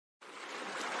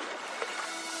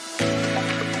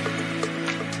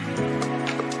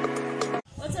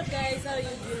you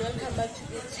doing? Welcome back to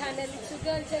the channel. It's your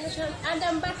girl Generation, and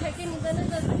I'm back again with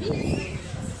another video.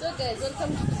 So guys,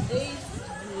 welcome to today's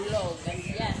vlog. And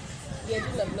yeah, we are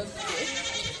doing a vlog today.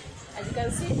 As you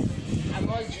can see, I'm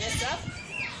all dressed up.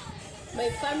 My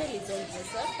family is all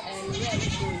dressed up, and where are we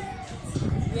going?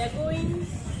 We are going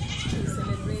to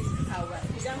celebrate our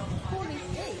Jamhuri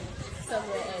Day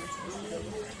somewhere else.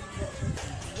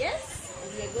 Yes,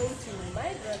 we are going to my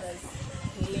brother's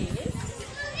place.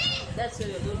 That's where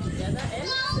we're going together and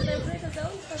celebrate as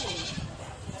our own family.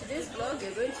 Today's vlog,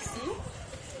 you're going to see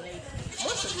like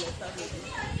most of my family.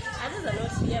 Others are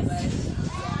not here, but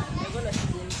yeah, we're gonna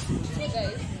see them soon. So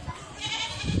guys,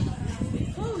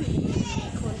 before we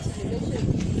continue, make sure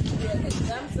you give a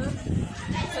thumbs up,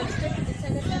 subscribe to the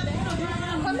channel,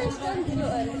 and comment down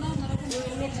below, and we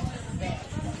will meet there.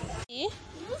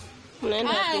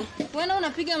 Wewe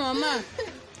unapiga mama.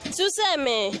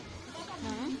 Suseme.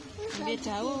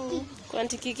 Betao.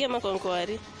 Kwantikiki ama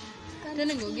konkwari?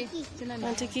 Tena ngoge. Tena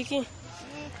Kwantikiki.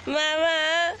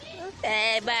 Mama.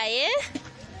 Bye.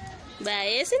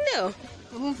 Bye, si ndio?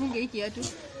 Mfunge hiki kiatu.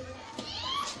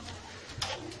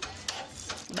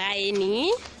 Bye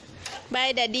ni.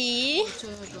 Bye daddy.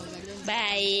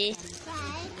 Bye.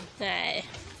 Bye.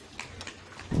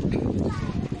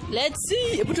 Let's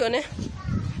see. Hebu tuone.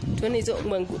 Tuone hizo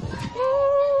mwangu.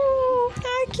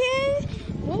 Okay.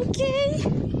 Okay.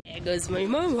 There goes my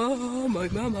mama,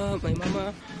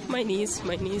 my niece.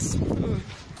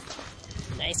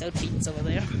 Nice outfits over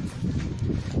there.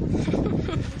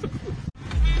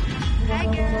 Hi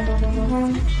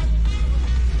girl.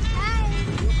 Hi.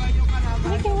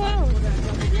 Look at wow.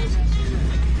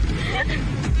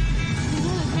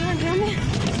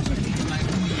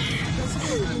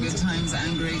 Good times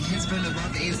and great kids.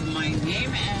 Boulevard is my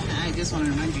name, and I just want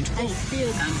to remind you to call. And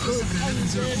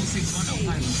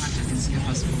 0711 contact and see if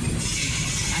possible.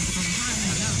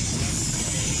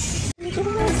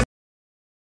 Hello.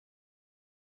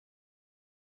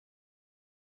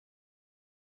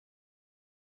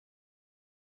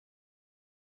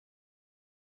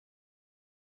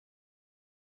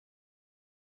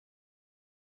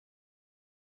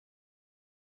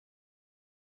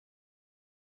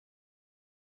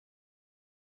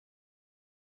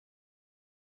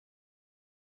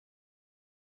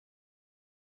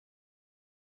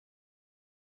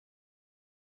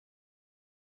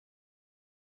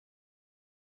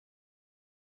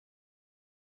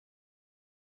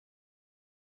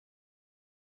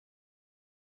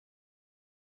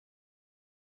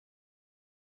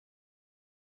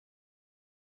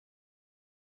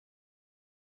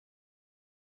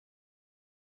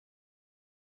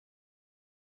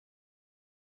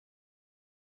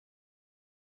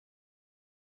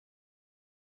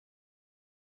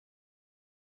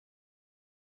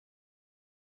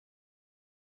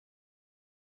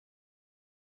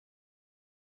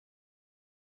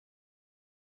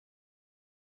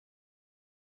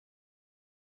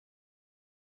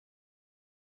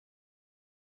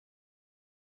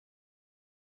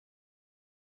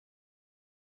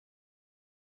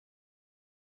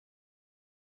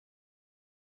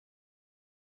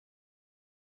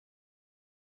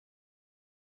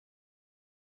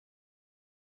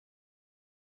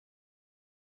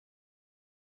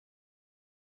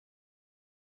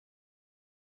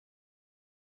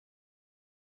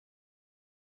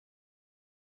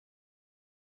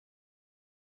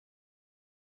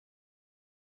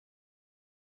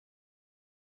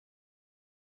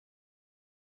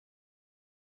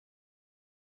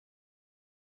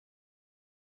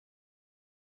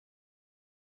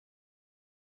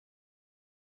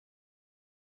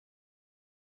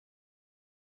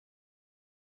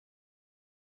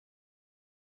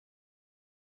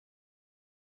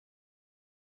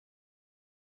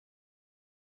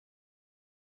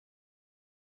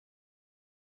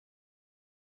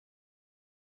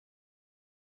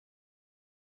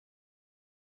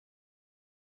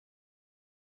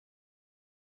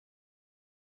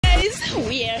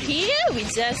 We are here. We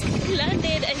just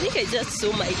landed. I think I just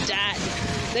saw my dad.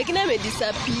 Lakini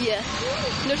amedisappear.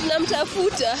 Ndio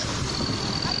tunamtafuta.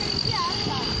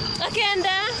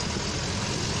 Akaenda.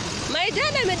 My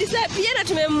dad amedisappear na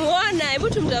tumemuona. Hebu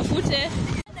tumtafute.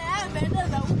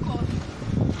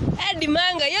 Edi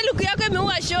manga, hiyo look yako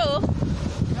imeua show.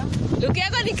 Look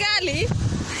yako ni kali.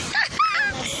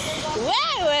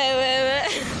 Wewe.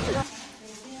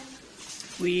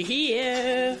 We're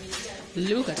here.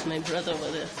 Look at my brother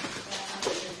over there.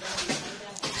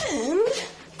 And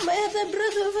my other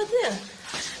brother over there.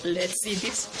 Let's see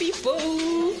these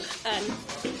people. And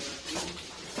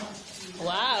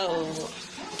wow.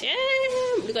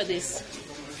 Damn, look at this.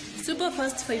 Super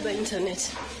fast fiber internet.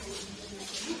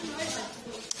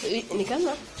 ni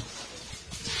kama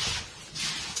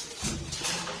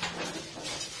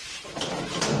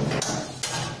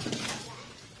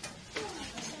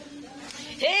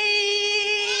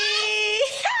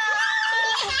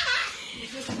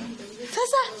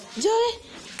sasa Joy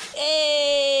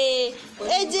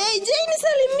Jay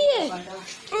nisalimie.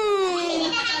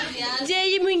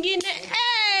 Jay mwingine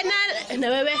na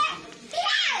wewe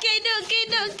kido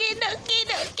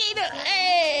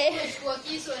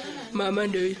mama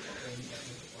ndio.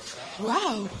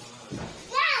 Wow.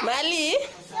 Mali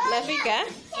nafika.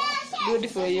 Good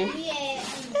for you.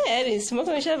 Aris,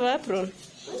 mbona umeshavaa apron?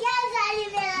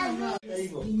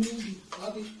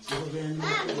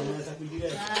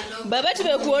 Baba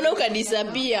tumekuona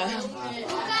ukadisapia.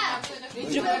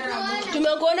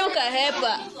 Tumekuona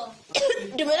ukahepa.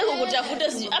 Tumeenda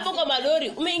kukutafuta hapo kwa malori.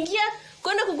 Umeingia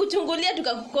kwenda kukuchungulia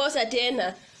tukakukosa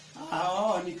tena.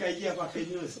 Nikaingia kwa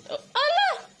Kenyos.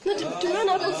 Ala,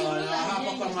 tumeona hapo.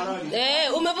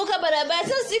 Umevuka barabara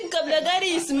sasa siku kabla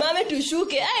gari isimame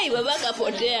tushuke. Ai baba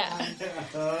kapotea.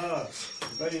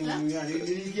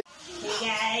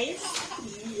 Guys.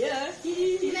 Yeah.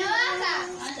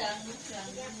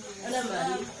 Ana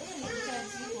mali.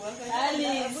 Ali.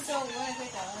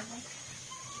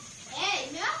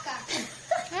 Nyoka.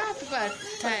 Tupa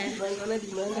taya. Bangona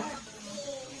dimanda.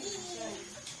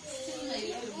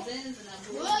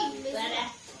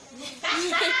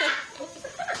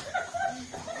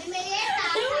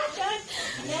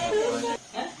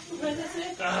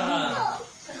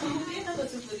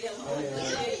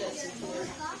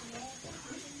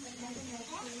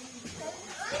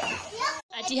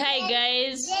 Ati hi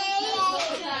guys.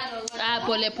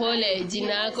 Pole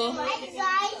jinako.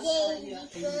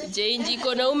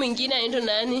 Jiko na mwingine anaitwa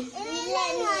nani?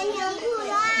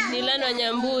 Nilano wa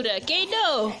Nyambura.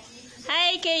 Keido.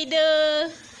 Hi Keido.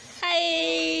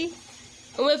 Hi.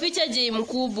 Umeficha J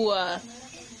mkubwa.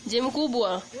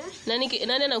 Nani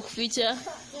anakuficha?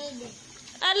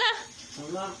 Ala.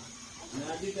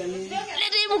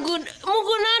 Leti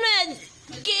mgunano ya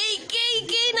K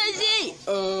na J.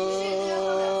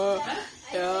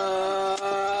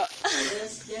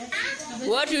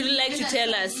 What would you like to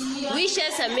tell us? Wish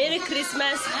us a Merry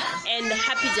Christmas and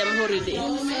Happy Jamhuri Day.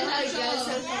 Hi guys,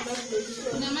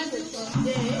 welcome back to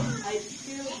today. I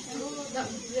feel that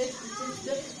great.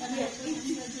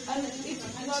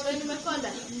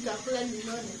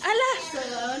 Allah. So I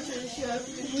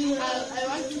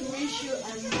want to wish you a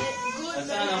good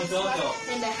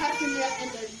and a happy year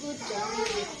and a good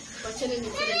Jamhuri Day.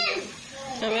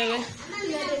 Wewe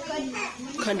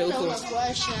kanda huko.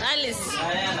 Alice.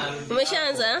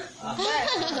 Umeshaanza?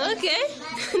 Okay.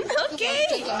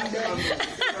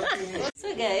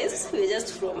 So guys, we're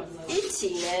just from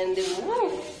eating and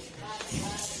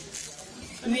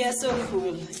we are so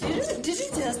full. Did you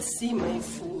just see my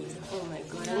food? Oh my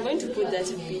god, I'm going to put that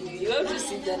in video. You have to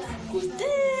see that food.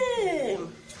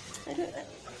 Damn.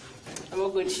 I'm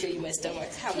not going to show you my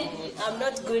stomach. Come on. I'm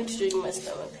not going to show you my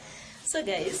stomach. So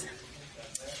guys,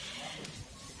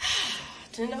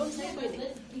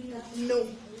 no.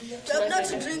 I'm not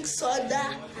to drink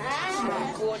soda.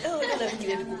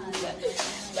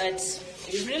 But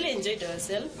we really enjoyed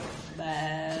ourselves.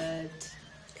 But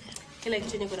kila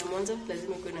kitu ni kuna mwanzo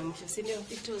lazima kuwe na mwisho, si ndio?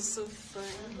 It was so fun.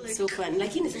 So fun.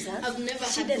 Lakini sasa I've never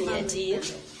shida ni had ati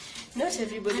not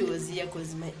everybody was here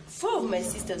because four of my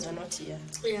sisters were not here.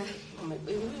 Yeah. Oh my god,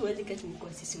 we were like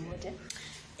tulikuwa sisi wote.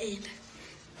 And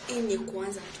ini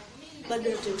kwanza tu.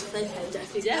 Bado 25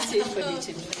 hajafika. Just wait for the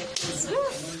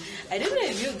 25. I don't know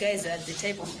if you guys are the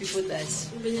type of people that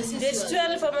there's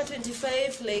 12 or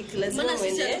 25 like lazima Mana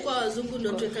sisi mwende. kwa wazungu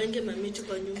ndio tuwekange mamitu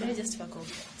kwa nyumba. Can you just fuck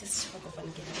off? Just fuck off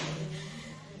and get out of here.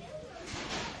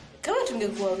 Kama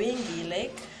tungekuwa wengi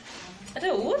like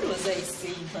what was I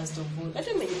saying first of all? That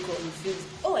made me confused.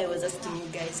 Oh, I was asking you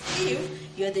guys if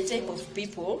you are the type of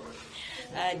people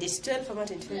this 12 ama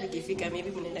 25 ikifika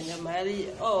maybe mnaenda mahali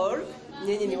or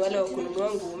nyinyi ni wale wa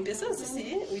kununua nguo mpya. So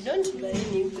sisi we don't buy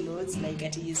new clothes like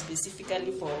at is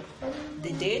specifically for the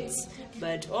dates,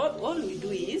 but all we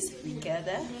do is we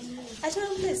gather at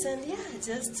one place and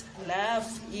just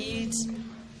laugh, eat,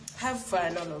 have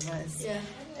fun, all of us. Yeah.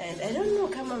 And I don't know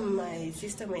kama my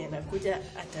sister mwenye anakuja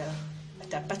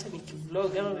atapata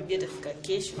nikivlog ama maybe atafika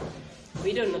kesho.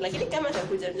 We don't know. Lakini kama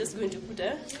atakuja, I'm just going to put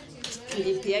a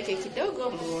clip yake kidogo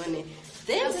muone.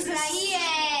 Then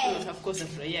of course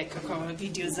afurahia kwa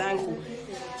video zangu.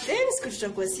 Then siku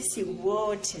tutakuwa sisi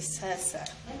wote sasa.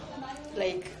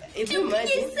 Like if you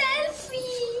imagine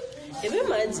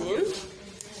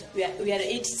we are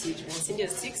 8 children, so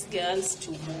 6 girls,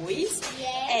 2 boys,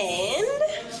 and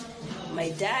my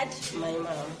dad, my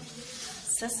mom.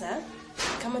 Sasa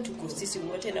kama tuko sisi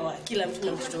wote na kila mtu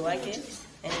na mtoto wake,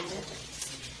 and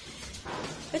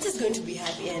it is going to be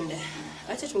happy. And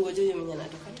acha tungoje yule mwenye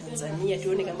anatoka Tanzania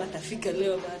tuone kama atafika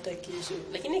leo ama hata kesho,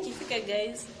 lakini akifika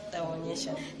guys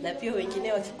tawaonyesha, na pia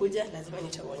wengine wakikuja lazima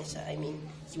nitawaonyesha. I mean,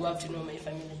 you have to know my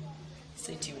family.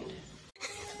 Stay tuned.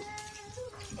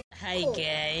 Hi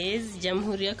guys,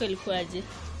 Jamhuri yako ilikuwaje?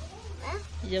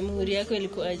 Jamhuri yako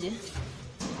ilikuwaje?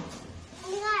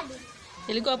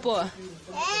 Ilikuwa poa?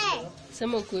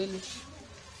 Sema ukweli.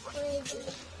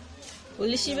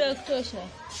 Ulishiba kutosha?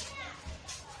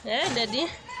 Daddy?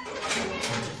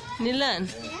 Nilan,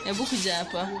 hebu kuja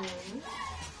hapa.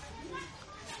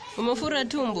 Umefura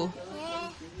tumbo?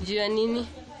 Juu ya nini?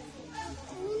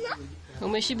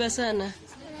 Umeshiba sana?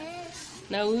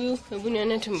 Na huyu, hebu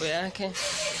nione tumbo yake.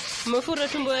 Umefura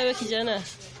tumbo wewe kijana?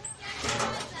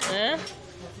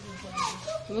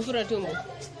 Umefura tumbo?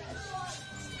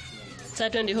 Sasa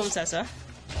twende home sasa.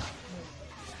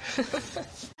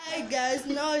 Hi guys,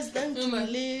 now it's time to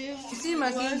leave. See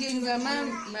my king,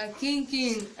 my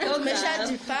king.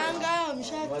 Umeshajipanga,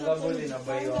 Wazabuli na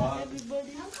bayo hapo.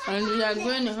 And we are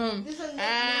going home.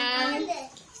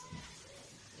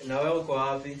 Na wewe uko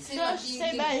wapi? So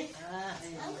say bye.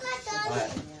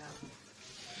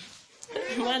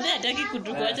 Mwana hataki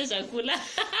kutukuacha chakula.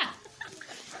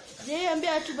 Je,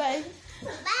 ambia tu bye.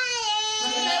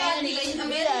 Hi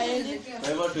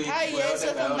guys,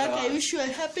 welcome back. I wish you a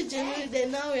happy Jamhuri Day.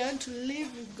 Now we want to leave,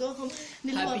 we go home.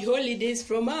 Happy holidays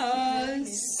from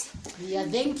us. Yeah,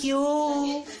 thank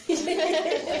you. So guys,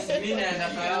 we'll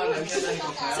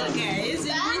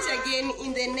meet again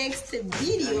in the next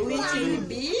video, which will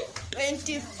be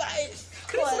 25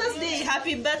 Christmas Day.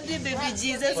 Happy birthday, baby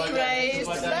Jesus Christ.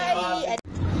 Bye.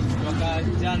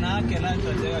 Jana yake na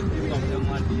tutajeka kitu kwa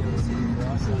mtamati.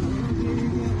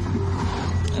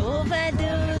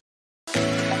 Overdue.